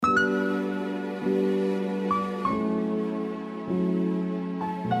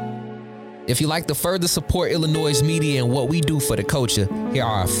If you'd like to further support iLLANOiZE Media and what we do for the culture, here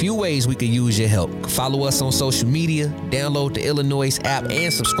are a few ways we could use your help. Follow us on social media, download the iLLANOiZE app,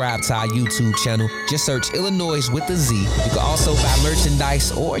 and subscribe to our YouTube channel. Just search iLLANOiZE with a Z. You can also buy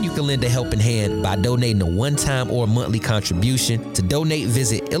merchandise, or you can lend a helping hand by donating a one-time or monthly contribution. To donate,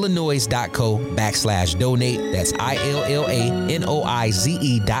 visit illanoize.co/donate. That's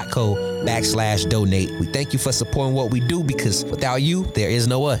ILLANOIZE.co/donate. We thank you for supporting what we do, because without you, there is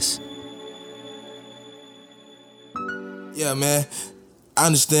no us. Yeah, man, I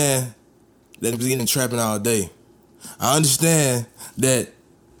understand that we getting trapping all day. I understand that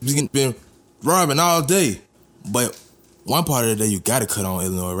we been robbing all day. But one part of the day, you gotta cut on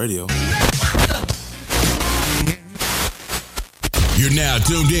iLLANOiZE Radio. You're now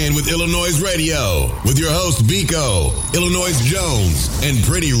tuned in with iLLANOiZE Radio with your host, Biko, iLLANOiZE Jones, and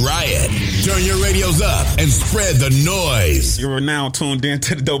Pretty Riot. Turn your radios up and spread the noise. You're now tuned in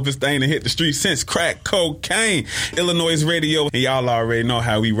to the dopest thing to hit the street since crack cocaine, iLLANOiZE Radio. And y'all already know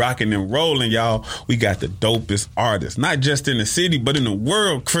how we rocking and rolling, y'all. We got the dopest artists, not just in the city, but in the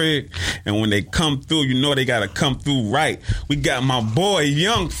world, Craig. And when they come through, you know they got to come through right. We got my boy,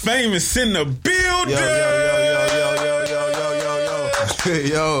 Young Famous, in the building.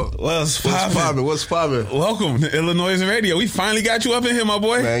 Yo, What's poppin'? Welcome to iLLANOiZE Radio. We finally got you up in here, my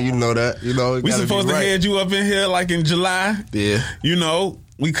boy. Man, you know that. You know, we supposed to have you up in here like in July. Yeah. You know,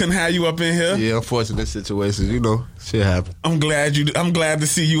 we couldn't have you up in here. Yeah, unfortunate situations. You know, shit happen. I'm glad to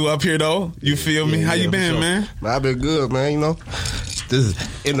see you up here though. You feel me? How you been, man? I've been good, man. You know, this is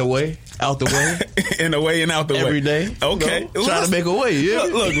in the way. Out the way. In the way and out the way. Every day. Okay. You know, trying to make a way, yeah.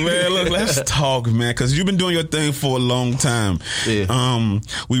 Look, man, let's talk, man, because you've been doing your thing for a long time. Yeah.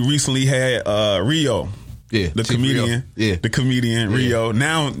 We recently had Rio. Yeah, the comedian. Rio. Yeah. The comedian Rio.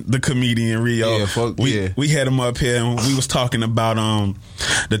 Now the comedian Rio. Yeah, we had him up here and we was talking about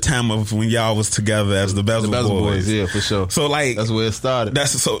the time of when y'all was together as the Bezel Boys. Yeah, for sure. So like that's where it started.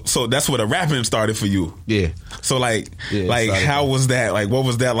 So that's where the rapping started for you. Yeah. So how was that? Like what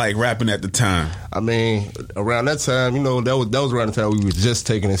was that like rapping at the time? I mean, around that time, you know, that was around the time we were just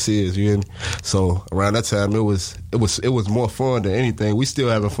taking it serious, you hear me? So around that time it was more fun than anything. We still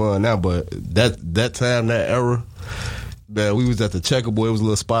having fun now, but that time, that era, man, we was at the Checkerboard. It was a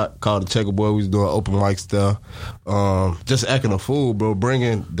little spot called the Checkerboard. We was doing open mics there. Just acting a fool, bro.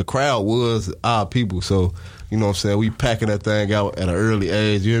 Bringing the crowd was our people. So, you know what I'm saying? We packing that thing out at an early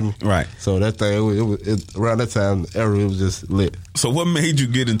age, you hear me? Right. So that thing, it was around that time, the era, it was just lit. So what made you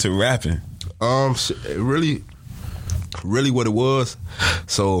get into rapping? Really what it was.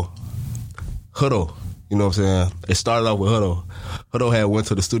 So, Huddle, you know what I'm saying? It started off with Huddle. Huddle had went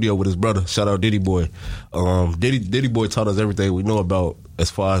to the studio with his brother. Shout out Diddy Boy. Diddy Boy taught us everything we know about as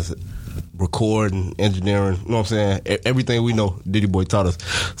far as recording, engineering. You know what I'm saying? Everything we know, Diddy Boy taught us.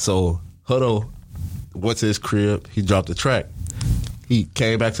 So Huddle went to his crib. He dropped the track. He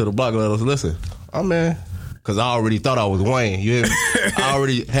came back to the block and let us listen. Oh, man. Because I already thought I was Wayne. You hear me? I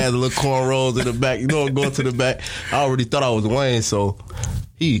already had the little cornrows in the back. You know, going to the back. I already thought I was Wayne. So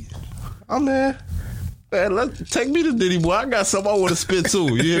man, take me to Diddy Boy. I got something I want to spit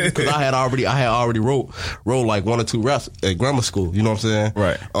too. You hear me? Because I had already wrote like one or two raps at grammar school. You know what I'm saying?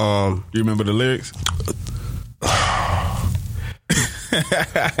 Right. You remember the lyrics?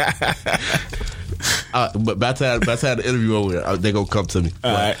 But by the time the interview over, they gonna come to me.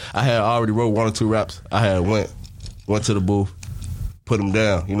 Right. I had already wrote one or two raps. I had went to the booth, put them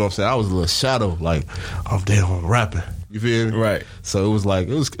down. You know what I'm saying? I was a little shadow, like I'm damn rapping. You feel me? Right. So it was like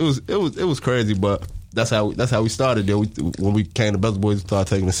it was crazy, but that's how we started. There, when we came to Bezel Boys, we started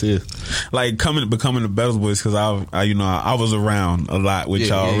taking it serious. Like becoming the Bezel Boys, because I was around a lot with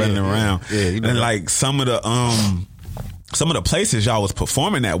y'all running around, you know and that. like some of the places y'all was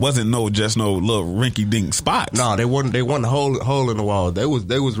performing at wasn't just no little rinky dink spots. No, they wasn't a hole in the wall. They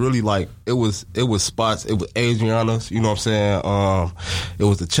was really like it was spots. It was Adriana's, you know what I'm saying? It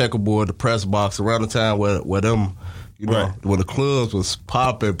was the Checkerboard, the press box around the time where them, you know, right. when the clubs was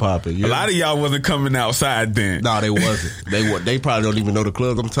popping. A lot of y'all wasn't coming outside then. No, they wasn't. They probably don't even know the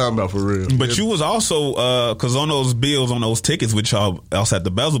clubs I'm talking about for real. But you was also, because on those bills, on those tickets with y'all else at the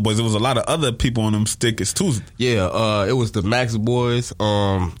Bezel Boys, there was a lot of other people on them stickers too. Yeah, it was the Max Boys.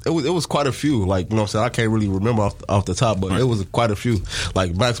 It was quite a few. Like, you know what I'm saying? I can't really remember off the top, but It was quite a few.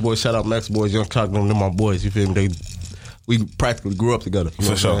 Like Max Boys, shout out Max Boys, Young Chocolate, them my boys. You feel me? We practically grew up together. You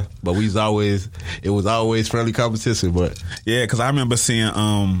know for sure. But it was always friendly competition. But yeah, because I remember seeing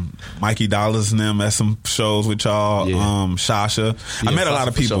Mikey Dollars and them at some shows with y'all. Yeah. Sasha. I met a lot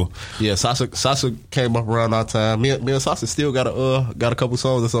of people. Sure. Yeah, Sasha came up around our time. Me and Sasha still got a couple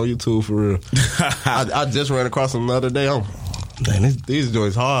songs that's on YouTube for real. I just ran across them the other day. Man, these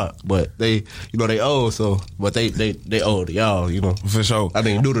joints hard, but they old, but they old to y'all, For sure. I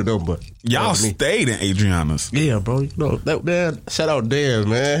mean, new to them, but y'all stayed in Adriana's. Yeah, bro. Man, shout out Dan,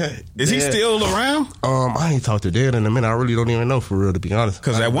 man. Is he still around? I ain't talked to Dan in a minute. I really don't even know, for real, to be honest.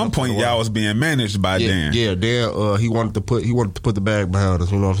 Because at one point y'all was being managed by Dan. Yeah, Dan. He wanted to put the bag behind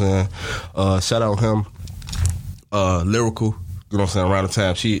us. You know what I'm saying? Shout out him. Lyrical. You know what I'm saying? Around the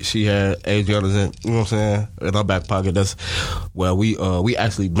time she had Adriana's in, you know what I'm saying, in our back pocket. That's where we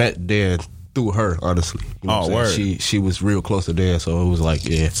actually met Dan through her, honestly. You know word. She was real close to Dan, so it was like,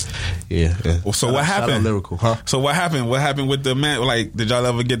 yeah. Well, so what happened? Shout out Lyrical, huh? So what happened? What happened with the man? Like, did y'all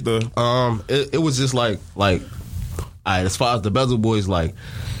ever get the? It was just like, all right, as far as the Bezel Boys, like,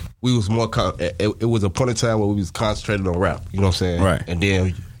 we was more. It was a point in time where we was concentrated on rap. You know what I'm saying? Right. And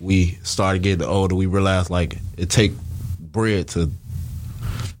then we started getting older. We realized like it take bread to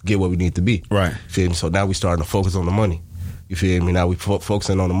get where we need to be. Right. Feel me? So now we starting to focus on the money. You feel me? Now we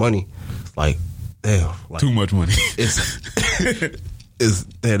focusing on the money. It's like, damn, like, too much money. It's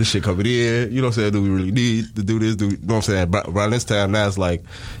damn, this shit coming in. You know what I'm saying? Do we really need to do this? You know what I'm saying? Around this time now, it's like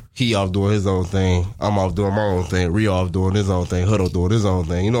he off doing his own thing. I'm off doing my own thing. Ree off doing his own thing. Huddle doing his own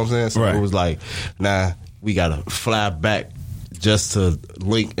thing. You know what I'm saying? So right. It was like, nah, we gotta fly back just to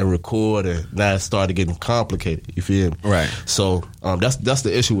link and record, and now it started getting complicated. You feel me? Right. So that's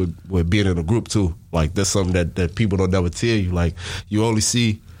the issue with being in a group too. Like that's something that people don't never tell you. Like you only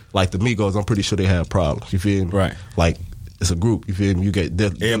see like the Migos. I'm pretty sure they have problems. You feel me? Right. Like it's a group. You feel me? You get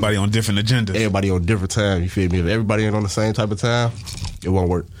everybody on different agendas. Everybody on different time. You feel me? If everybody ain't on the same type of time, it won't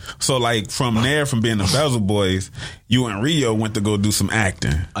work. So like from being the Bezel Boys, you and Rio went to go do some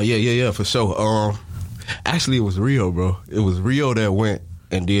acting. Yeah, for sure. Actually, it was Rio, bro. It was Rio that went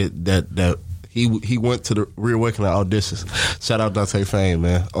and did that. He went to the Real Awakening auditions. Shout out Dante Fame,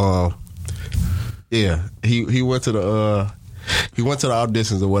 man. Yeah, he went to the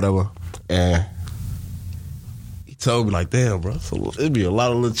auditions or whatever, and he told me like, damn, bro, so it'd be a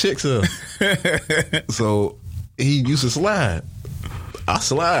lot of little chicks here. So he used to slide. I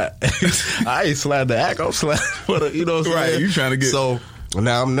slide. I ain't slide the act. I'm slide. You know what I'm saying? Right. You trying to get so.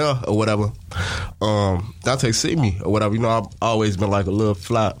 Now I'm there or whatever. Dante see me or whatever. You know, I've always been like a little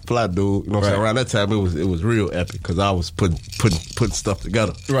fly dude. You know what I'm saying? Around that time, it was real epic because I was putting stuff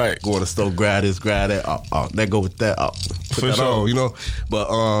together. Right. Going to store, grab this, grab that. That go with that. Put that on. You know.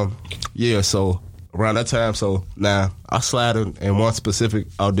 But yeah. So around that time, so now I slid in one specific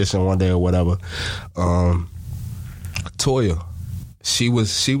audition one day or whatever. Toya. She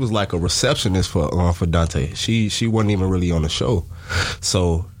was like a receptionist for Dante. She wasn't even really on the show.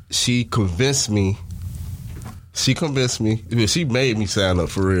 So she convinced me. She made me sign up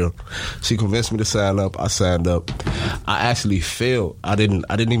for real. She convinced me to sign up. I signed up. I actually failed. I didn't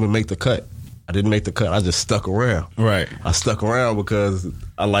even make the cut. I just stuck around. Right. I stuck around because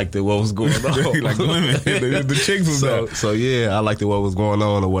I liked what was going on. Like women, the chicks was there. So yeah, I liked what was going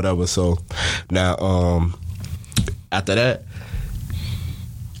on or whatever. So now after that,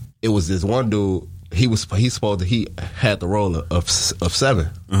 it was this one dude. He had the role of 7,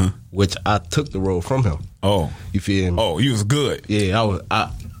 which I took the role from him. Oh, you feel me? Oh, he was good. Yeah,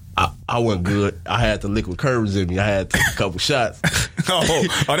 I wasn't good. I had the liquid courage in me. I had to take a couple shots. oh,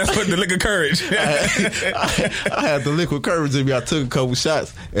 that's putting the liquid courage. I had the liquid courage in me. I took a couple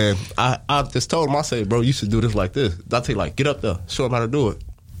shots, and I just told him, I said, bro, you should do this like this. Dante like, get up there, show him how to do it.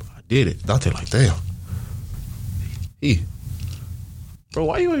 I did it. Dante like, damn. Bro,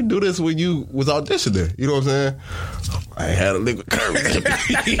 why you ain't do this when you was auditioning? You know what I'm saying? I had a liquid courage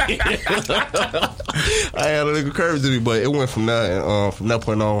in me. But it went from that. And from that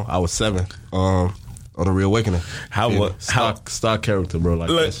point on, I was 7 on the Real Awakening. Star character, bro? Like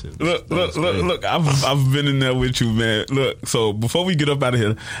look, that shit. Look. I've been in there with you, man. Look, so before we get up out of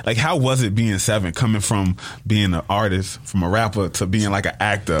here, like, how was it being 7, coming from being an artist, from a rapper to being like an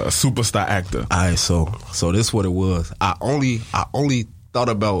actor, a superstar actor? All right, so this is what it was. I only thought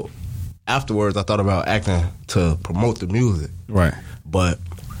about afterwards. I thought about acting to promote the music, right? But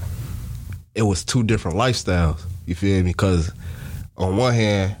it was 2 different lifestyles. You feel me? Because on one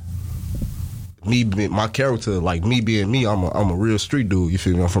hand, my character, like me being me, I'm a real street dude. You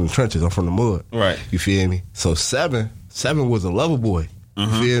feel me? I'm from the trenches. I'm from the mud. Right. You feel me? So 7 was a lover boy. You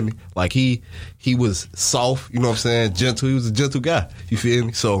feel me? Like he was soft. You know what I'm saying? Gentle. He was a gentle guy. You feel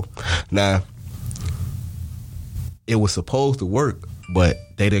me? So now it was supposed to work, but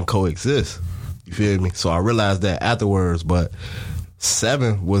they didn't coexist. You feel me? So I realized that afterwards. But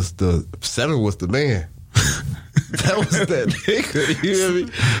 7 was the man. That was that nigga. You feel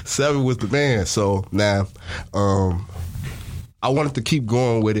me? 7 was the man. So now, I wanted to keep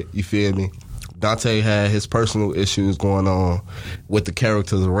going with it. You feel me? Dante had his personal issues going on with the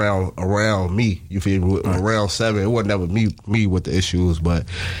characters around me. You feel me? Around 7, it wasn't never me with the issues, but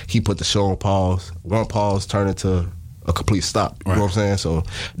he put the show on pause. One pause turned into a complete stop. You know what I'm saying? So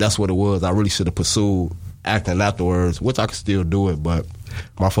that's what it was. I really should have pursued acting afterwards, which I could still do it, but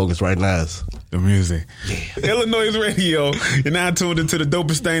my focus right now is the music. Yeah. iLLANOiZE Radio. You're now tuned into the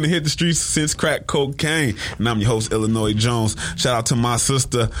dopest thing to hit the streets since crack cocaine. And I'm your host, Illinois Jones. Shout out to my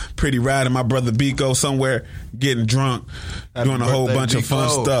sister, Pretty Rider, and my brother Biko, somewhere getting drunk, doing a whole bunch of fun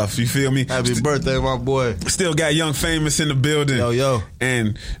stuff. You feel me? Happy birthday, my boy. Still got Young Famous in the building. Yo.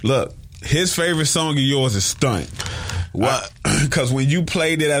 And look, his favorite song of yours is Stunt. What? Because when you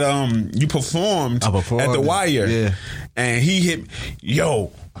played it at you performed at the Wire, yeah, and he hit,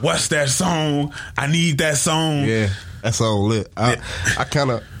 yo, what's that song? I need that song. Yeah, that song lit. I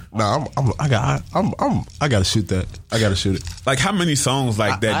kind of. I gotta shoot that. I gotta shoot it. Like, how many songs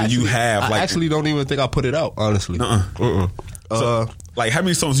like that do you have? I actually don't even think I put it out, honestly. So, like, how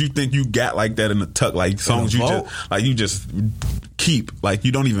many songs do you think you got like that in the tuck? Like, songs you just keep, like,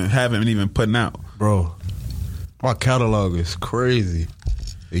 you haven't even putting out, bro. My catalog is crazy.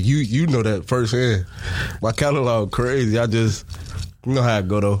 You know that firsthand. My catalog crazy. I just, you know how I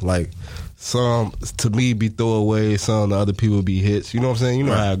go though. Like, some to me be throwaways, some to other people be hits. You know what I'm saying? You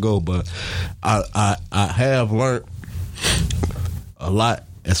know how I go. But I have learned a lot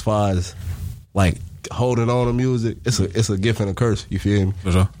as far as like holding on to music. It's a gift and a curse. You feel me?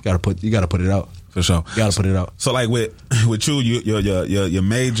 For sure. You gotta put it out. For sure. You gotta put it out. So like with you, your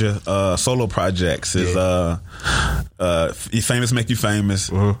major solo projects is Famous Make You Famous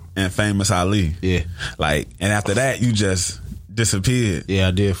and Famous Ali. Yeah. Like, and after that you just disappeared. Yeah,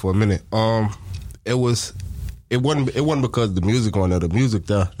 I did for a minute. It wasn't because of the music on there. The music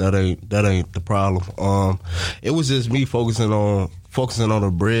that ain't the problem. It was just me focusing on the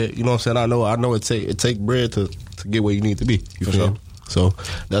bread. You know what I'm saying? I know it take bread to get where you need to be. You for feel sure. me? So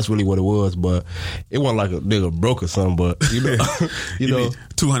that's really what it was, but it wasn't like a nigga broke or something. But you know,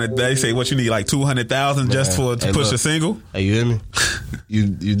 200. They say what you need, like 200,000 just to push a single. Hey, you hear me?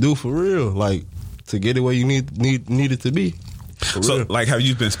 you do for real, like to get it where you need it to be. So, like, have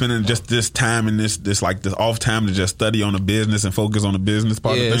you been spending just this time and this off time to just study on the business and focus on the business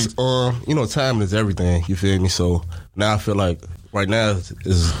part of things? You know, time is everything. You feel me? So now I feel like right now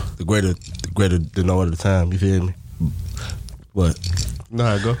is the greater than no other time. You feel me? What? You know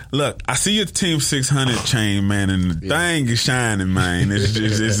how I go? Look, I see your Team 600 chain, man, and the thing is shining, man.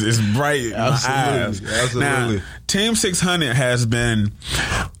 It's bright in my eyes. Absolutely. Now, Team 600 has been,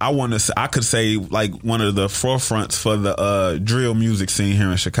 I could say, like one of the forefronts for the drill music scene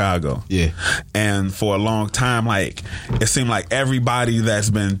here in Chicago. Yeah. And for a long time, like, it seemed like everybody that's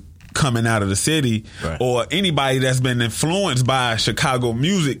been coming out of the city, right, or anybody that's been influenced by Chicago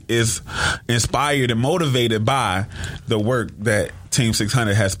music is inspired and motivated by the work that Team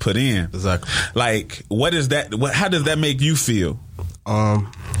 600 has put in. Exactly. Like, what is that? How does that make you feel? I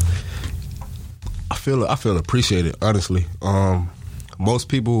feel appreciated, honestly. Most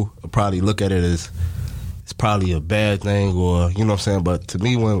people probably look at it as it's probably a bad thing, or you know what I'm saying. But to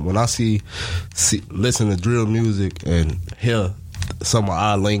me, when I listen to drill music and hear some of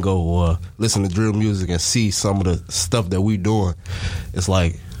our lingo, or listen to drill music and see some of the stuff that we doing, it's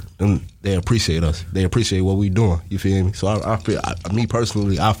like they appreciate us. They appreciate what we doing. You feel me? So I feel, me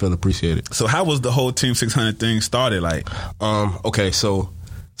personally, I feel appreciated. So how was the whole Team 600 thing started? Like, okay, so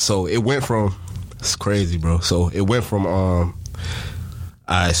it went from, it's crazy, bro. So it went from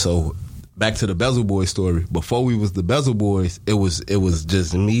so back to the Bezel Boys story. Before we was the Bezel Boys, it was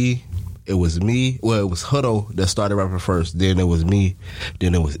just me. It was me. Well, it was Hutto that started rapping first. Then it was me.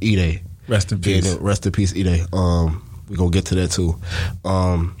 Then it was E-Day. Rest in peace. Rest in peace, E-Day. We're going to get to that too.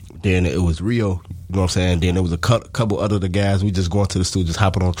 Then it was Rio. You know what I'm saying? Then there was a couple other the guys. We just going to the studio, just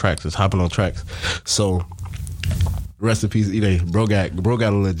hopping on tracks. So, rest in peace, E-Day. Bro got a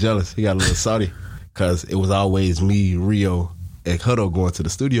little jealous. He got a little salty because it was always me, Rio, and Hutto going to the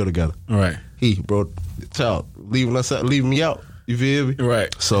studio together. Right. Child, leaving me out. You feel me?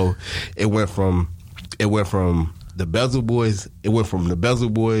 Right. So it went from the Bezel Boys. It went from the Bezel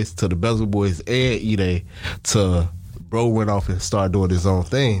Boys to the Bezel Boys and E-Day to bro went off and started doing his own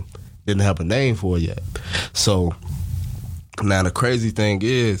thing. Didn't have a name for it yet. So now the crazy thing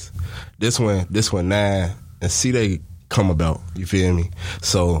is this when Nine and C-Day come about. You feel me?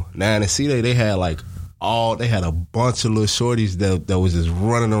 So Nine and C-Day, they had a bunch of little shorties that was just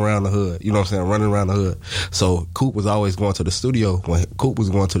running around the hood. You know what I'm saying? Running around the hood. So Coop was always going to the studio. When Coop was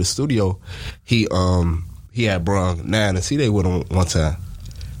going to the studio, he had brung Nine and C-Day with him one time.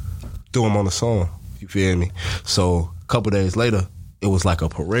 Threw him on the song. You feel me? So a couple days later, it was like a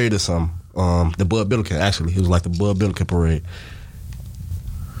parade or something. the Bud Billiken, actually. It was like the Bud Billiken parade.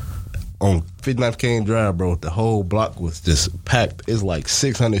 On 59th King Drive, bro, the whole block was just packed. It's like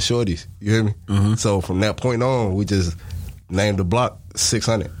 600 shorties. You hear me? Mm-hmm. So from that point on, we just named the block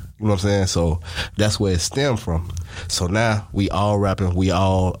 600. You know what I'm saying? So that's where it stemmed from. So now we all rapping.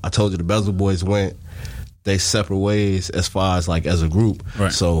 I told you the Bezel Boys went they separate ways as far as like as a group.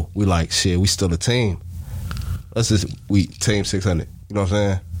 Right. So we like, shit, we still a team. We team 600. You know what I'm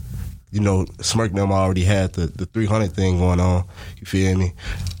saying? You know, Smirk and them already had the 300 thing going on. You feel me?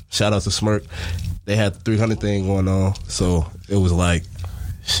 Shout out to Smirk. They had the 300 thing going on. So it was like,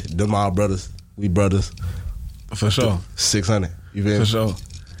 shit, them all brothers. We brothers. For sure. 600. You feel me? For sure.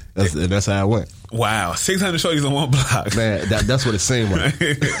 That's how it went. Wow, 600 shorties on one block. Man, that's what it seemed like.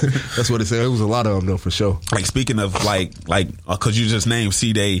 That's what it seemed. It was a lot of them though, for sure. Like speaking of like, cause you just named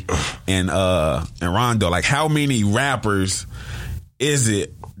C-Day and Rondo. Like, how many rappers is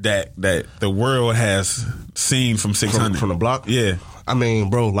it that the world has seen from 600 from the block? Yeah, I mean,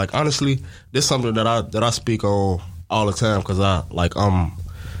 bro, like honestly, this is something that I speak on all the time because I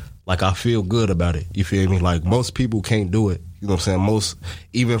feel good about it. You feel me? Like most people can't do it. You know what I'm saying? Most,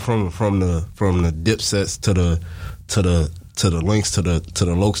 even from the Dipsets to the Links to the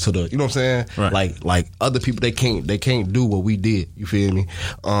Lokes to the, you know what I'm saying? Right. Like other people, they can't do what we did. You feel me?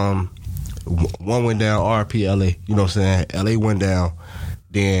 One went down, RP LA. You know what I'm saying? LA went down.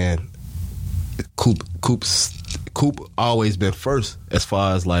 Then Coop always been first as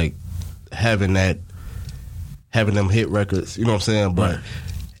far as like having them hit records. You know what I'm saying? But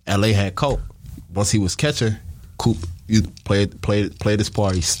right. LA had Cope. Once he was catching, Coop, you played his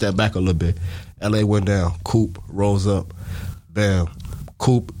part. He stepped back a little bit. LA went down. Coop rose up. Bam.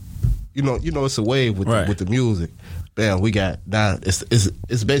 Coop. You know it's a wave with right. with the music. Bam. We got now. It's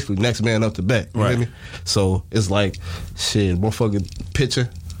basically next man up to bat. You right. hear me? So it's like shit. Motherfucking pitcher.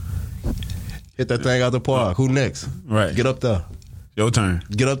 Hit that thing out the park. Who next? Right. Get up there. Your turn.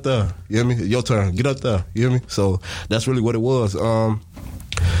 Get up there. You hear me? Your turn. Get up there. You hear me? So that's really what it was.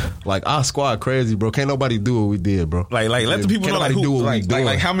 Like our squad crazy, bro. Can't nobody do what we did, bro. Like let the people know like who,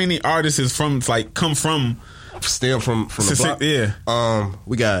 like how many artists is from stem from the block. Yeah.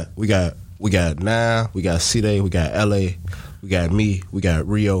 We got Nah, we got C-Day, we got LA, we got me, we got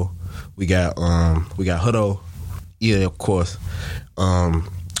Rio, we got Hudo, yeah, of course.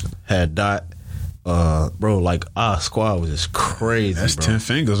 Had Dot. Bro, like our squad was just crazy. That's bro. 10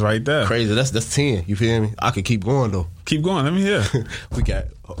 fingers right there. Crazy. That's 10. You feel me? I could keep going though. Keep going. Let me hear.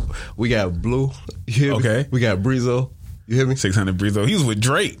 we got Blue. You hear me? Okay. We got Breezo. You hear me? 600 Breezo. He was with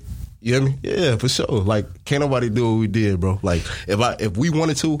Drake. You hear me? Yeah, for sure. Like can't nobody do what we did, bro. Like if we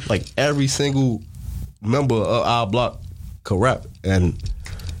wanted to, like every single member of our block could rap. And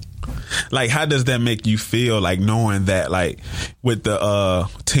like, how does that make you feel, like, knowing that, like, with the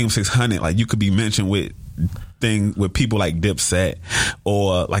Team 600, like, you could be mentioned with people like Dipset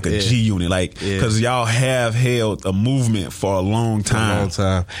or like a G Unit, like, because y'all have held a movement for a long time.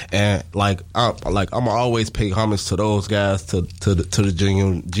 And like I'm always pay homage to those guys, to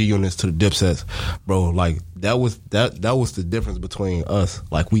the G Units, to the Dipsets, bro. Like that was the difference between us.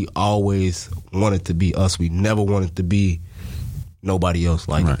 Like we always wanted to be us. We never wanted to be nobody else.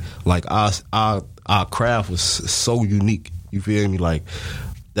 Like right. like our craft was so unique. You feel me? Like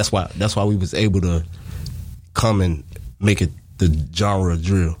that's why we was able to come and make it the genre of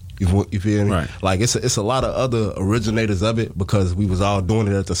drill. You feel me? Right. Like it's a lot of other originators of it because we was all doing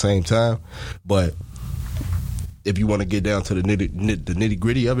it at the same time. But if you want to get down to the nitty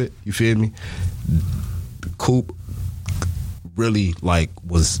gritty of it, you feel me? Coop really like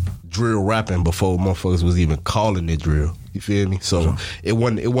was drill rapping before motherfuckers was even calling it drill. You feel me? So it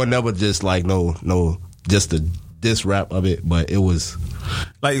wasn't never just like no just the diss rap of it, but it was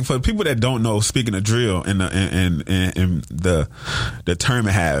like, for people that don't know, speaking of drill and the term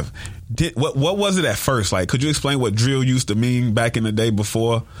it have, what was it at first? Like, could you explain what drill used to mean back in the day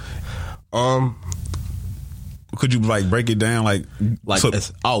before? Could you like break it down? Like so,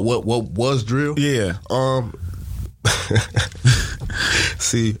 what was drill? Yeah.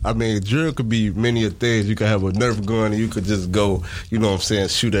 See, I mean, drill could be many of things. You could have a Nerf gun and you could just go, you know what I'm saying,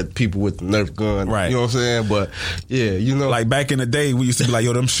 shoot at people with the Nerf gun. Right. You know what I'm saying? But yeah, you know. Like back in the day, we used to be like,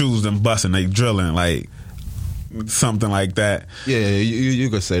 yo, them shoes, them busting, they drilling, like something like that. Yeah, you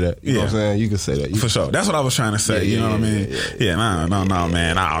could say that. You know what I'm saying? You could say that. For sure. That's what I was trying to say. You know what I mean? No,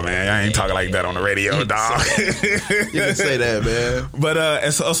 man. I ain't talking like that on the radio, dog. You can say that, man.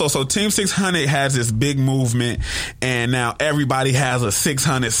 But so Team 600 has this big movement, and now everybody has a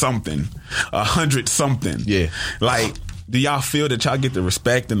 600 something, 100 something. Yeah. Like, do y'all feel that y'all get the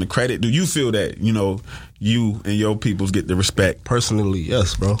respect and the credit? Do you feel that, you know, you and your peoples get the respect? Personally,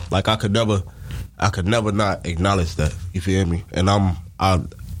 yes, bro. Like I could never not acknowledge that. You feel me? And I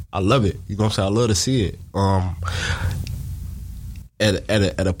love it. You know what I'm saying? I love to see it. At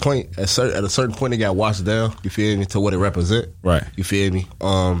a certain point, it got washed down. You feel me? To what it represent. Right. You feel me?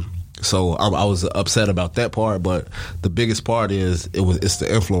 So I was upset about that part, but the biggest part is it's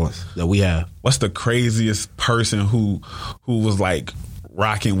the influence that we have. What's the craziest person who was like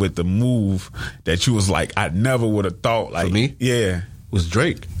rocking with the move that you was like, I never would have thought? Like, for me? Yeah. It was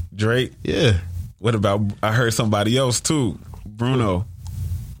Drake. Drake? Yeah. What about, I heard somebody else too, Bruno.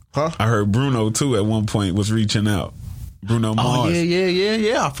 Huh? I heard Bruno too at one point was reaching out. Bruno Mars. Oh,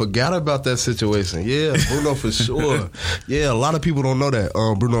 yeah. I forgot about that situation. Yeah, Bruno for sure. Yeah, a lot of people don't know that.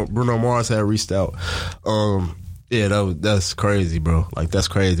 Bruno Mars had reached out. Yeah, that's crazy, bro. Like, that's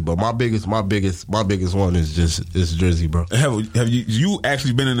crazy. But my biggest one is Drizzy, bro. Have you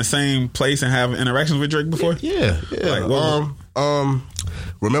actually been in the same place and have interactions with Drake befefore? Yeah. Like,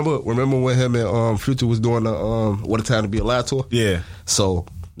 remember when him and Future was doing the What a Time to Be Alive tour? Yeah. So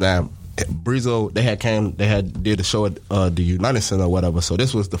now Breezo, they had did a show at the United Center or whatever. So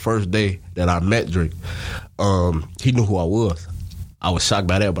this was the first day that I met Drake. He knew who I was. I was shocked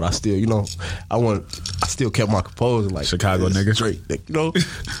by that, but I still, I still kept my composure. Like, Chicago nigga, Drake,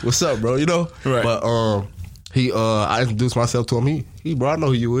 what's up, bro? Right. But I introduced myself to him. He, bro, I know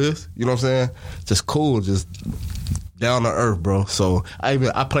who you is. You know what I'm saying? Just cool, just down to earth, bro. So I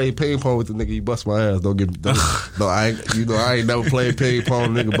played ping pong with the nigga. He bust my ass. I ain't never played ping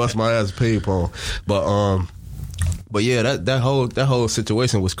pong. Nigga bust my ass ping pong. But yeah, that whole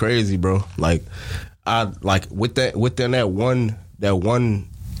situation was crazy, bro. Like, within that one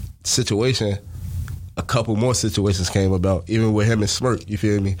situation, a couple more situations came about. Even with him and Smirk, you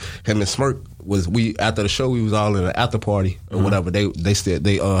feel me? Him and Smirk after the show, we was all in an after party or whatever. They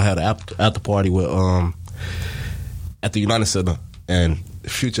had an after party with at the United Center, and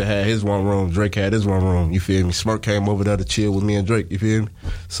Future had his one room, Drake had his one room. You feel me? Smirk came over there to chill with me and Drake. You feel me?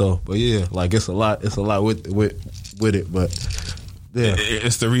 So, but yeah, like it's a lot with it, but yeah,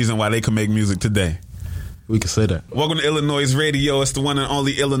 it's the reason why they can make music today. We can say that. Welcome to iLLANOiZE Radio. It's the one and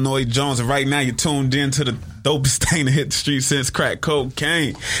only Illinois Jones. And right now you're tuned in to the dopest thing to hit the street since crack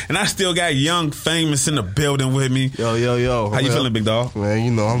cocaine. And I still got Young Famous in the building with me. Yo. How you feeling, big dog?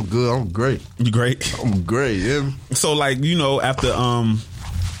 Man, I'm good. I'm great. You great? I'm great, yeah. So, like, after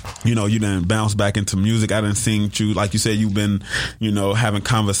you done bounce back into music. I done seen you, like you said, you've been, having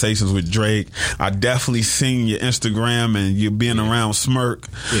conversations with Drake. I definitely seen your Instagram and you being around Smirk.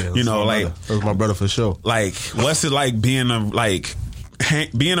 Yeah, that was my brother for sure. Like, what's it like being around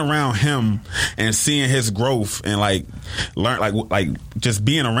him and seeing his growth and learn just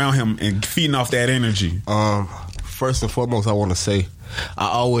being around him and feeding off that energy? First and foremost, I want to say I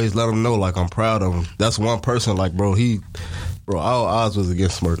always let him know like I'm proud of him. That's one person, like, bro, all odds was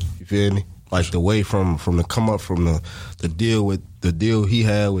against Smirk. You feel me? Like the way from the come up from the deal he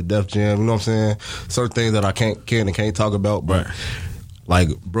had with Def Jam. You know what I'm saying? Certain things that I can't talk about, but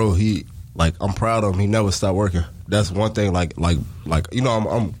like, bro, I'm proud of him. He never stopped working. That's one thing. Like I'm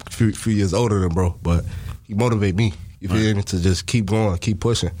a few years older than bro, but he motivate me. You feel me? To just keep going, keep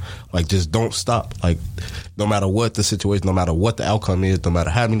pushing. Like, just don't stop. Like, no matter what the situation, no matter what the outcome is, no matter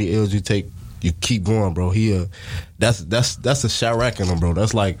how many L's you take, you keep going, bro. That's a Chirac in him, bro.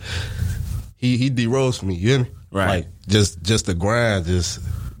 That's like he D-Rose for me. You hear me? Right. Like just the grind, just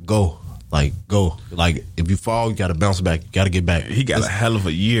go. Like, go. Like, if you fall, you gotta bounce back. You gotta get back. He got a hell of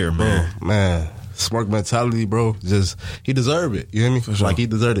a year, man. Bro, man. Smirk mentality, bro. Just he deserved it. You hear me? For sure. Like, he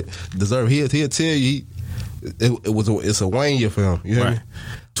deserved it. He'll tell you it's a Wayne year for him. You hear me?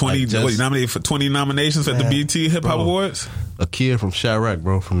 20 nominated for 20 nominations at the BET Hip Hop Awards. A kid from Chirac,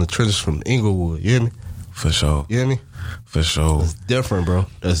 bro, from the trenches from Inglewood. You hear me? For sure. You hear me? For sure. It's different, bro.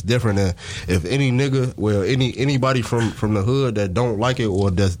 That's different than if any nigga, anybody from the hood that don't like it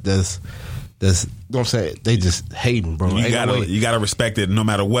or that's you know what I'm saying? They just hating, bro. You gotta respect it no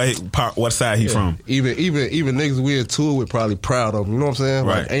matter what side he from. Even niggas we in tour with probably proud of him. You know what I'm saying?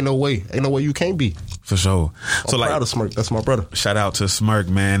 Right. Like, ain't no way you can't be. For sure. I'm proud of Smirk. That's my brother. Shout out to Smirk,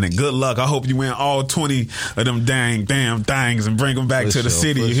 man, and good luck. I hope you win all 20 of them damn things and bring them back to the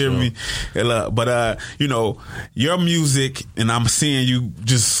city. You hear me? But your music, and I'm seeing you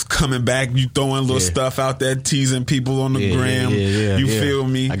just coming back. You throwing little stuff out there, teasing people on the gram. You feel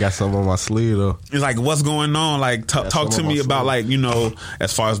me? I got something on my sleeve though. It's like, what's going on? Like, talk to me about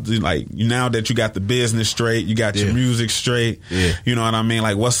as far as now that you got the business straight, you got your music straight. Yeah. You know what I mean?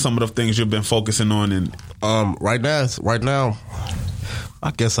 Like, what's some of the things you've been focusing on? And right now, I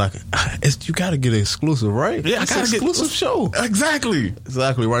guess you got to get an exclusive, right? Yeah, it's I gotta an exclusive show. Exactly.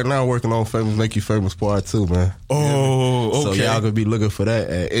 Right now, I'm working on Famous Make You Famous Part 2, man. Oh, okay. So y'all could be looking for that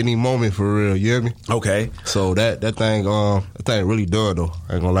at any moment, for real. You hear me? Okay. So that thing really done though.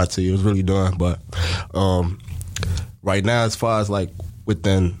 I ain't gonna lie to you, it's really done. But right now, as far as like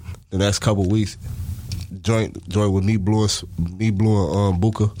within the next couple weeks, joint with me blowing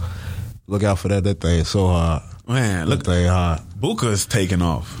Buka. Look out for that. That thing is so hard. Man, look, that thing hard. Buka is taking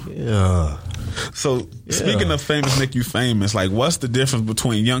off. Yeah. So speaking of Famous Make You Famous, like what's the difference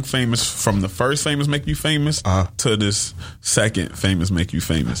between Young Famous from the first Famous Make You Famous to this second Famous Make You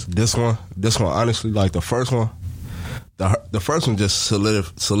Famous? This one, honestly, like the first one, the first one just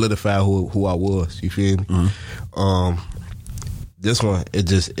solidified who I was. You feel me? Mm-hmm. This one,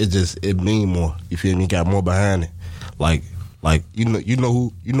 it mean more. You feel me? Got more behind it. Like you know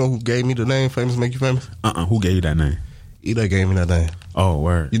who gave me the name Famous Make You Famous? Who gave you that name? Ida gave me that name. Oh,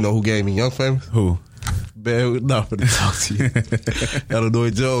 word. You know who gave me Young Famous? Who? Man, we're not finna talk to you.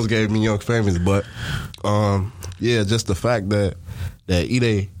 iLLANOiZE Jones gave me Young Famous, but yeah, just the fact that Ida,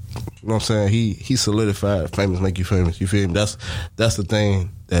 you know what I'm saying, he solidified Famous Make You Famous. You feel me? That's the thing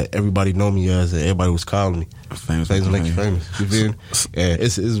that everybody know me as, and everybody was calling me Famous Make You Famous. You feel me? And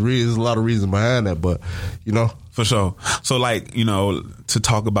it's real. There's a lot of reasons behind that, but you know. For sure. So, like, you know, to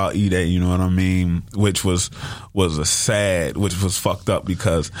talk about E-Day, you know what I mean, which was fucked up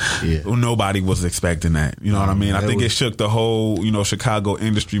because nobody was expecting that. You know what I mean? I think it shook the whole, you know, Chicago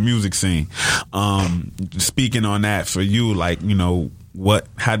industry music scene. Speaking on that for you, like, you know,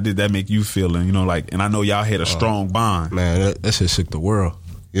 how did that make you feel? And, you know, like, and I know y'all had a strong bond. Man, that shit shook the world.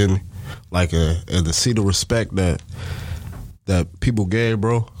 You hear me? Like, and to see the respect that people gave,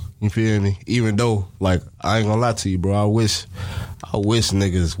 bro. You feel me? Even though, like, I ain't gonna lie to you, bro. I wish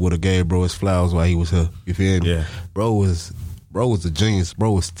niggas would have gave bro his flowers while he was here. You feel me? Yeah. Bro was a genius.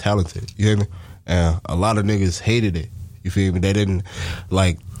 Bro was talented. You hear me? And a lot of niggas hated it. You feel me? They didn't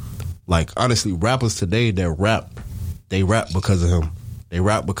like honestly, rappers today that rap, they rap because of him. They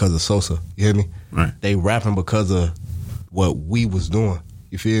rap because of Sosa. You hear me? Right. They rapping because of what we was doing.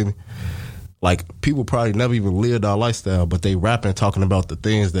 You feel me? Like, people probably never even lived our lifestyle, but they rapping, talking about the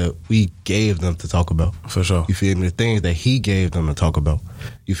things that we gave them to talk about. For sure. You feel me? The things that he gave them to talk about.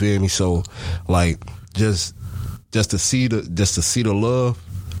 You feel me? So, like, just to see the love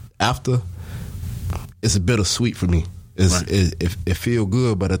after, it's a bittersweet for me. It feel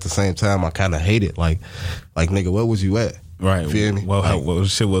good, but at the same time, I kind of hate it. Like, nigga, where was you at? Right. You feel me? Well, like, what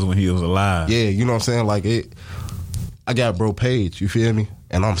shit was when he was alive. Yeah, you know what I'm saying? Like, I got bro page, you feel me?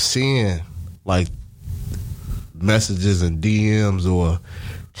 And I'm seeing, like, messages and DMs or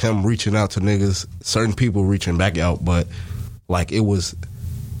him reaching out to niggas, certain people reaching back out, but like as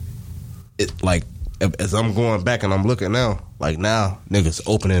I'm going back and I'm looking now, like now niggas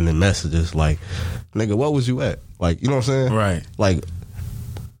opening the messages like, nigga, what was you at? Like, you know what I'm saying? Right. Like,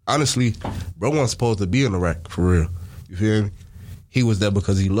 honestly, bro wasn't supposed to be in Iraq for real. You feel me? He was there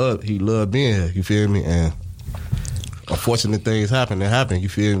because he loved being here, you feel me? And unfortunate things happen, you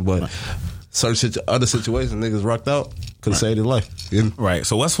feel me? But certain other situations, niggas rocked out, could have saved his life. You know? Right.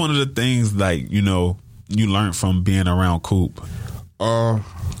 So what's one of the things, like, you know, you learned from being around Coop?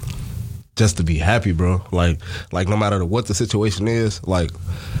 Just to be happy, bro. Like no matter what the situation is, like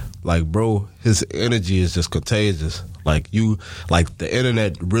bro, his energy is just contagious. Like the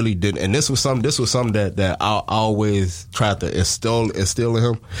internet really didn't, and this was something that I always tried to instill in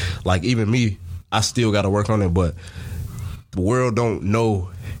him. Like, even me, I still got to work on it, but the world don't know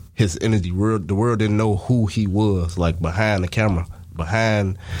his energy. The world didn't know who he was, like, behind the camera,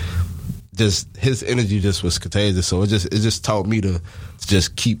 behind just his energy just was contagious. So it just taught me to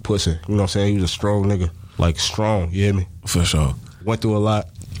just keep pushing. You know what I'm saying? He was a strong nigga, like, strong. You hear me? For sure. Went through a lot,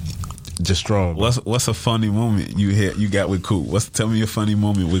 just strong. Bro. What's a funny moment you got with Coop? Tell me a funny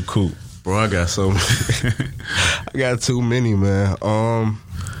moment with Coop. Bro, I got so many. I got too many, man.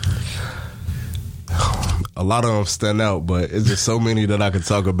 A lot of them stand out, but it's just so many that I could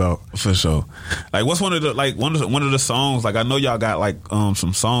talk about. For sure. Like, what's one of the songs? Like, I know y'all got like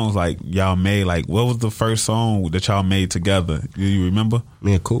some songs like y'all made. Like, what was the first song that y'all made together? Do you remember?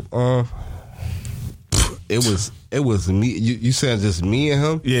 Me and Coop. It was me. You saying just me and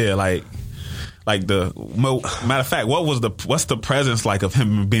him? Yeah, like the matter of fact, what's the presence like of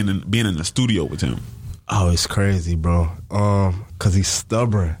him being in the studio with him? Oh, it's crazy, bro. 'Cause he's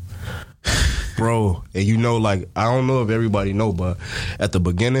stubborn. Bro, and you know, like, I don't know if everybody know, but at the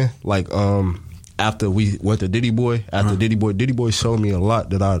beginning, like, after we went to Diddy Boy, Diddy Boy showed me a lot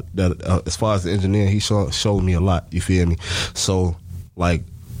that as far as the engineering, he showed me a lot. You feel me? So, like,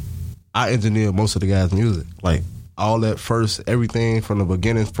 I engineered most of the guys' music. Like, all that first, everything from the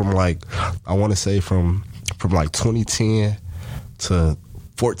beginning, from like, I want to say from like 2010 to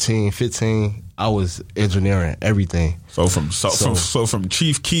 14, 15, I was engineering everything. So from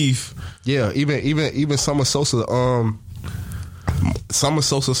Chief Keef. Yeah, even Summer Sosa,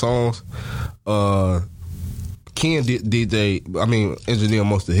 songs, Ken engineer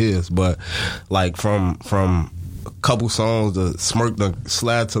most of his, but like from a couple songs, the Smirk, the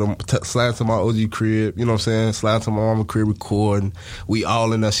slide to my OG crib, you know what I'm saying? Slide to my mama crib, recording. We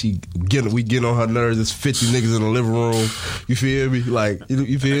all in there. We getting on her nerves. There's 50 niggas in the living room. You feel me? Like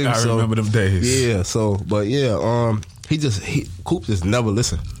you feel me? I remember them days. Yeah. So, but yeah, Coop just never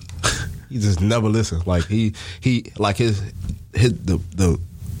listened. He just never listened. Like he like his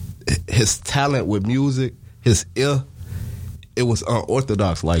talent with music, his ear, it was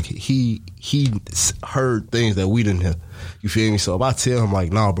unorthodox. Like he heard things that we didn't hear. You feel me? So if I tell him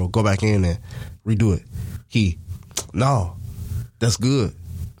like, nah, bro, go back in and redo it. No, that's good.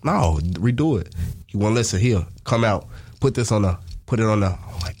 No, redo it. He won't listen. He'll come out, put it on the.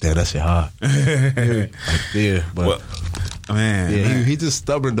 I'm like, damn, that shit hard. Yeah, but well, man, yeah, he just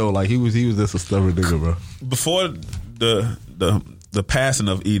stubborn though. Like he was just a stubborn nigga, bro. Before the passing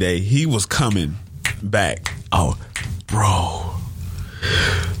of E-Day, he was coming back. Oh, bro.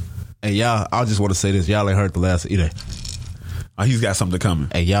 Hey, y'all, I just want to say this. Y'all ain't heard the last of E-Day. Oh, he's got something coming.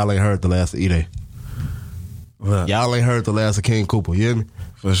 Hey, y'all ain't heard the last of E-Day. What? Y'all ain't heard the last of King Cooper. You hear me?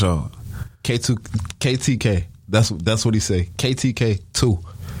 For sure. KTK. That's what he say. KTK 2.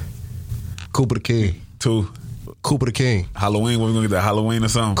 Cooper the King. 2. Cooper the King. Halloween, when we gonna get that Halloween or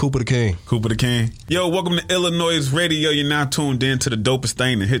something? Cooper the King. Cooper the King. Yo, welcome to iLLANOiZE Radio. You're now tuned in to the dopest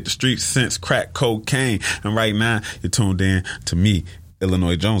thing that hit the streets since crack cocaine. And right now, you're tuned in to me,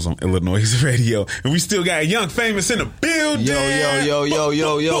 Illinois Jones, on iLLANOiZE Radio. And we still got Young Famous in the building. Yo.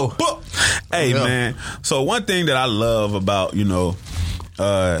 Hey, yeah. Man. So one thing that I love about,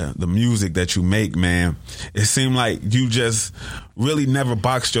 the music that you make, man, it seemed like you just really never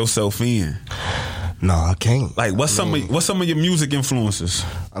boxed yourself in. No, I can't. Like, what's some of your music influences?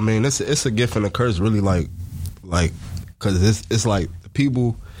 I mean, it's a gift and a curse, really. Like, because it's like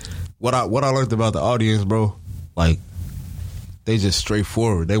people. What I learned about the audience, bro. Like, they just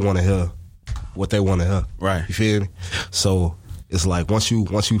straightforward. They want to hear what they want to hear. Right. You feel me? So it's like once you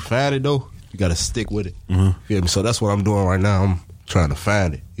find it though, you got to stick with it. Mm-hmm. You feel me? So that's what I'm doing right now. I'm trying to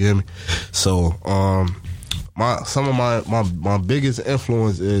find it. You hear me? So some of my biggest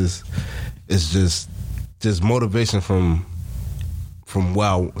influence is just motivation from where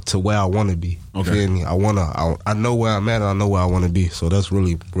I want to be. You Okay. feel me? I know where I'm at and I know where I want to be. So that's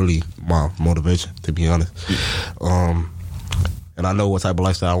really, really my motivation, to be honest. And I know what type of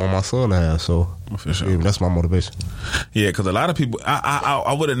lifestyle I want my son to have. So for sure. Yeah, that's my motivation. Yeah, because a lot of people,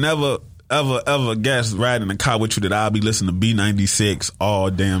 I would have never ever guessed riding in a car with you that I'll be listening to B96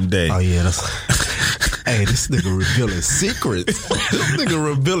 all damn day. Oh yeah, that's. Hey, this nigga revealing secrets.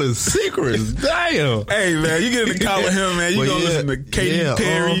 Damn. Hey man, you get in the car with him, man. You gonna listen to Katy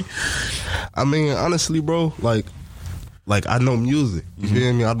Perry. I mean, honestly, bro, like I know music. You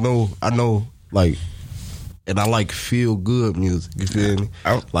feel me? I know, like, and I like feel good music. You feel me?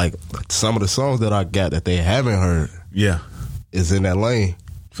 Like some of the songs that I got that they haven't heard. Yeah, is in that lane.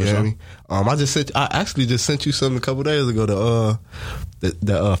 For you know sure. what I mean? I actually just sent you something a couple days ago.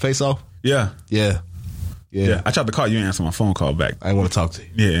 The Face Off. Yeah. I tried to call you and answer my phone call back. I ain't want to talk to you.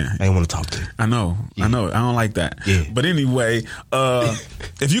 Yeah, I ain't want to talk to you. I know. I don't like that. Yeah. But anyway,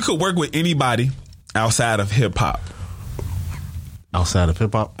 if you could work with anybody outside of hip hop, outside of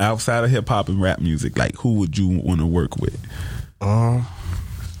hip hop and rap music, like who would you want to work with?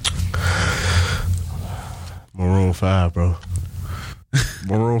 Maroon 5, bro.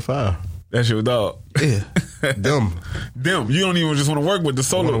 Maroon 5. That's your dog. Yeah. Them. You don't even just want to work with the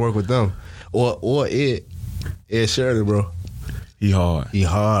solo. I want to work with them. Or Ed Sheridan, bro. He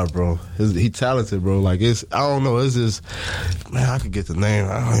hard, bro. He talented, bro. Like, I don't know. It's just, man, I could get the name.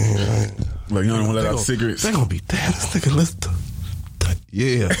 Like, you don't want to let out secrets. They're going to be, damn, this nigga listen to.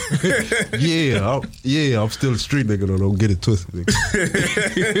 Yeah. I'm still a street nigga, though. Don't get it twisted,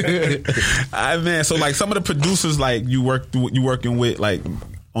 nigga. Man, so like some of the producers like you working with, like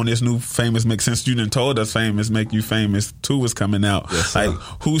on this new Famous Mix, since you done told us Famous Make You Famous 2 is coming out. Yes, like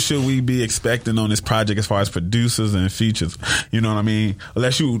who should we be expecting on this project as far as producers and features? You know what I mean?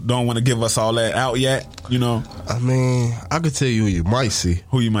 Unless you don't want to give us all that out yet, I mean, I could tell you who you might see.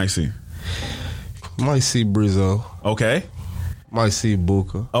 Who you might see? You might see Brizzo. Okay. Might see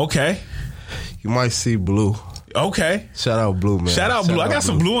Booker. Okay. You might see Blue. Okay. Shout out Blue, man. Shout out Blue. I got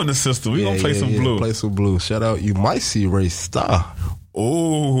some Blue in the system. We gonna play some Blue. Play some Blue. Shout out. You might see Ray Starr.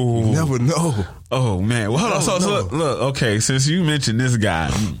 Oh, You never know. Oh man. Well, hold on. So look. Okay, since you mentioned this guy,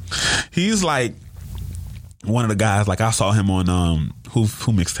 he's like one of the guys. Like I saw him on who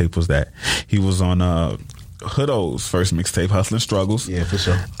mixtape was that? He was on Hoodo's first mixtape, Hustling Struggles. Yeah, for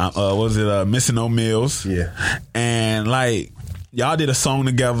sure. Was it Missing No Meals? Yeah. And like y'all did a song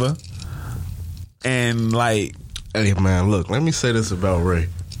together, and like, hey man, look. Let me say this about Ray.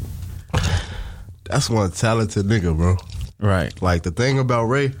 That's one talented nigga, bro. right. Like the thing about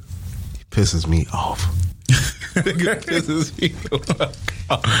Ray, he pisses me off. Pisses me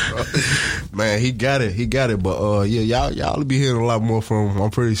off. Man, he got it. But yeah, y'all be hearing a lot more from him.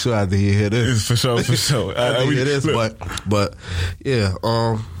 I'm pretty sure after he hear this. For sure. After he hear this, but yeah,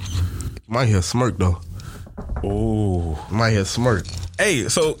 might hear smirk though. Oh, Might hear smirk. hey,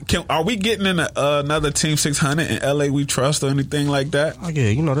 so are we getting in another Team 600 in LA We Trust or anything like that? Oh yeah,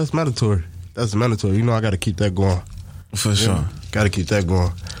 you know that's mandatory. That's mandatory. You know I got to keep that going. For sure. Got to keep that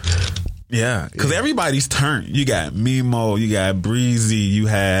going. Yeah, because everybody's turn. You got Mimo, you got Breezy, you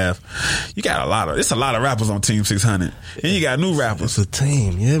got it's a lot of rappers on Team 600, and you got new rappers. It's a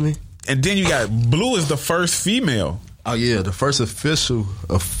team. You hear me? And then you got Blue is the first female. Oh yeah, the first official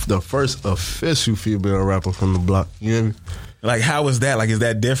female rapper from the block. You hear me? Like, how is that? Like, is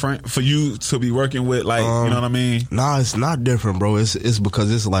that different for you to be working with? Like, you know what I mean? Nah, it's not different, bro. It's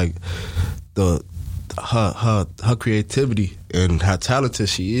because it's like her creativity and how talented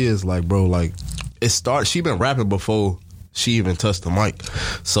she is. Like, bro, like she been rapping before she even touched the mic.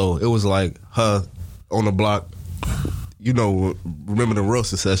 So it was like her on the block. You know, remember the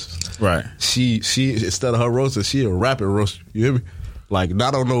roaster sessions? Right. She instead of her roaster, she a rapping roaster. You hear me? Like,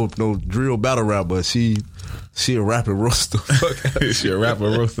 not on no drill battle rap, but she a rapping roaster. She a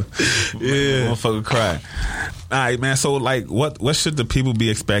rapping roaster. Yeah. Motherfucker cry. All right, man. So, like, what should the people be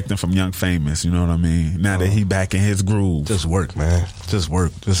expecting from Young Famous? You know what I mean? Now that he back in his groove. Just work, man. Just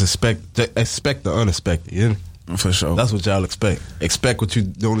work. Just expect the unexpected. You know? For sure. That's what y'all expect. Expect what you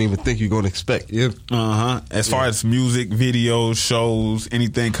don't even think you're going to expect. Yeah. As far as music, videos, shows,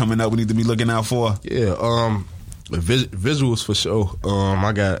 anything coming up we need to be looking out for? Yeah. Visuals for sure.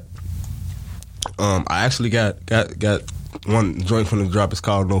 I actually got one joint from the drop. It's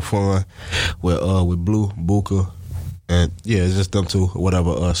called No Fun with Blue, Buka, and yeah, it's just them two.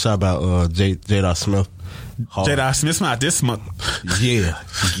 Whatever. Shout out J. Smith. J. Smith's not this month. Yeah.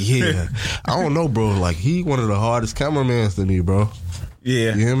 I don't know, bro. Like, he one of the hardest cameramans to me, bro.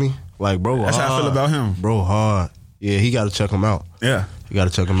 Yeah. You hear me? Like, bro, that's how I feel about him. Bro, hard. Yeah, he got to check him out. Yeah. You got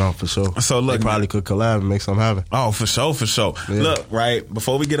to check him out for sure. So look, they probably could collab and make something happen. Oh, for sure. Yeah. Look, right,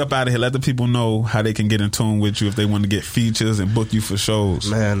 before we get up out of here, let the people know how they can get in tune with you if they want to get features and book you for shows.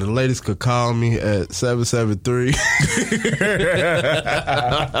 Man, the ladies could call me at 773.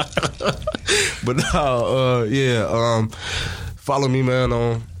 But no, follow me, man,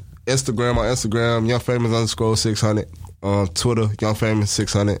 on Instagram. My Instagram, YoungFamous_600. On Twitter,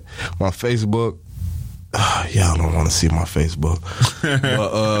 YoungFamous600. My Facebook. Y'all don't want to see my Facebook,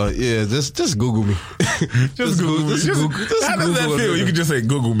 but yeah, just Google me. Just Google me. How does that feel? You can just say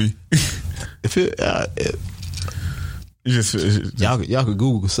Google me. If y'all could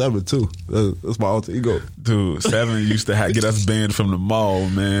Google 7 too. That's my alter ego. Dude, 7 used to get us banned from the mall,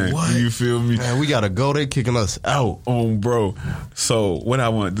 man. What? You feel me? Man, we gotta go. They kicking us out. Oh, bro. So what I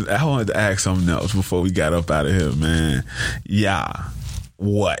wanted to ask something else before we got up out of here, man. Yeah.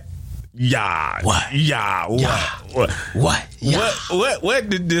 What? Yeah. What? Yeah. What? What? Yeah. What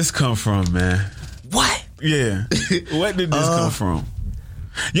did this come from, man? What? Yeah. What did this come from?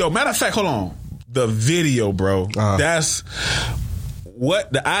 Yo, matter of fact, hold on. The video, bro. That's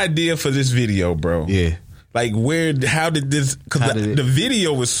what the idea for this video, bro. Yeah. Like, how did this, because the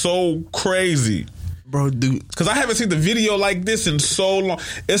video was so crazy. Bro, dude. Because I haven't seen the video like this in so long.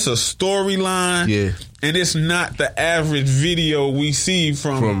 It's a storyline. Yeah. And it's not the average video we see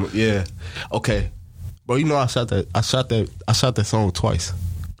from yeah. Okay. Bro, you know I shot that song twice.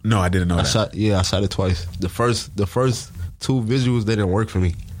 No, I didn't know that. I shot it twice. The first 2 visuals, they didn't work for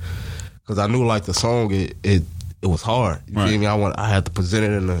me. Because I knew, like, the song, it was hard. You feel me? I had to present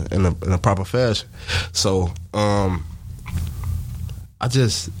it in a proper fashion. So, I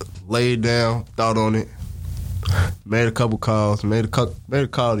just laid down, thought on it, made a couple calls, made a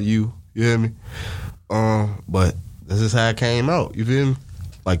call to you. You hear me? But this is how it came out. You feel me?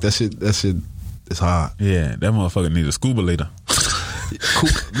 Like, that shit is hard. Yeah, that motherfucker needs a scuba later.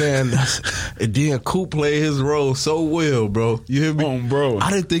 Coop, man, and then Coop played his role so well, bro. You hear me? Bro. I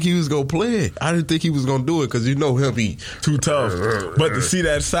didn't think he was gonna play it. I didn't think he was gonna do it because you know him be too tough. But to see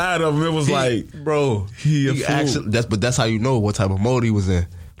that side of him, it was bro, he actually, that's how you know what type of mode he was in.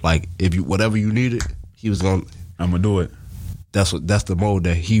 Like, if you whatever you needed, he was gonna. I'm gonna do it. that's the mode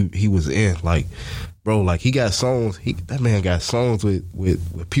that he was in. Like, bro, like he got songs. That man got songs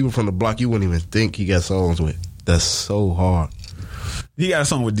with people from the block you wouldn't even think he got songs with. That's so hard. He got a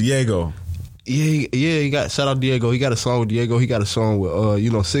song with Diego. Yeah. He got shout out Diego. He got a song with Diego. He got a song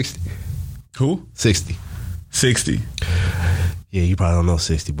with 60. Who? 60. 60. Yeah, you probably don't know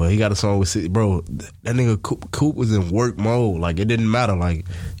 60, but he got a song with 60. Bro, that nigga Coop was in work mode. Like, it didn't matter. Like,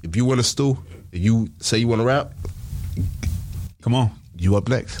 if you in a stew, you say you want to rap, come on. You up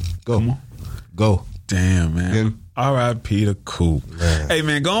next. Go. Come on. Go. Damn, man. R.I.P. to Coop. Man. Hey,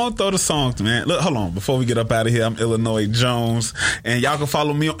 man, go on, throw the songs, man. Look, hold on. Before we get up out of here, I'm Illinois Jones. And y'all can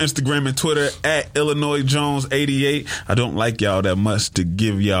follow me on Instagram and Twitter at Illinois Jones 88. I don't like y'all that much to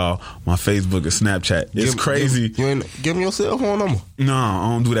give y'all my Facebook and Snapchat. It's crazy. You ain't give me your cell phone number? No, I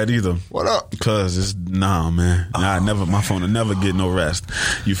don't do that either. What up? Because it's, man. My phone will never get no rest.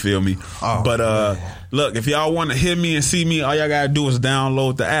 You feel me? Look, if y'all want to hear me and see me, all y'all got to do is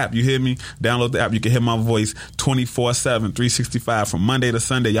download the app. You hear me? Download the app. You can hear my voice 24/7, 365 from Monday to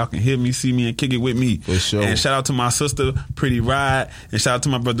Sunday. Y'all can hear me, see me, and kick it with me. For sure. And shout out to my sister, Pretty Riot, and shout out to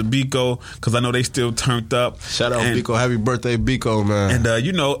my brother, Biko, because I know they still turned up. Shout out, Biko. Happy birthday, Biko, man. And,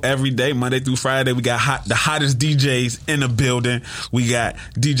 every day, Monday through Friday, we got the hottest DJs in the building. We got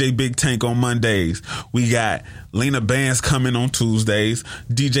DJ Big Tank on Mondays. We got Lena Bands coming on Tuesdays,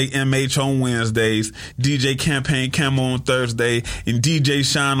 DJ MH on Wednesdays, DJ Campaign Camo on Thursday, and DJ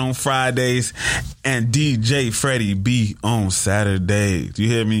Shine on Fridays, and DJ Freddie B on Saturdays. You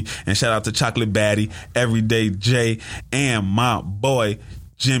hear me? And shout out to Chocolate Baddie, Everyday J, and my boy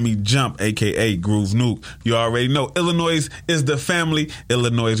Jimmy Jump, a.k.a. Groove Nuke. You already know Illinois is the family.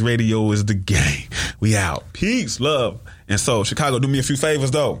 Illinois Radio is the gang. We out. Peace, love. And so, Chicago, do me a few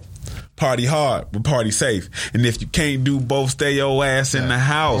favors, though. Party hard, but party safe. And if you can't do both, stay your ass in the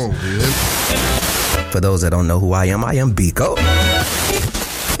house. For those that don't know who I am Biko.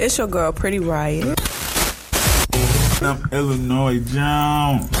 It's your girl, Pretty Riot. I'm Illinois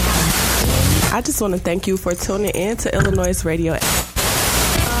Jones. I just want to thank you for tuning in to Illinois Radio.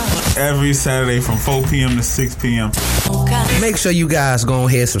 Every Saturday from 4 p.m. to 6 p.m. Make sure you guys go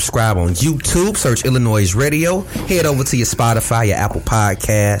ahead and subscribe on YouTube. Search Illinois Radio. Head over to your Spotify, your Apple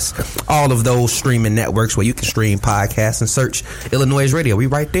Podcasts, all of those streaming networks where you can stream podcasts and search Illinois Radio. We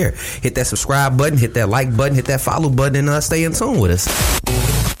right there. Hit that subscribe button, hit that like button, hit that follow button, and stay in tune with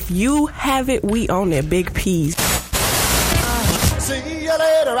us. You have it. We own it. Big P's. See you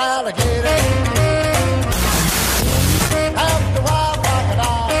later, alligator.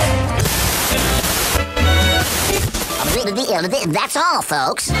 That's all,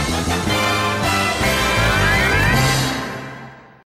 folks.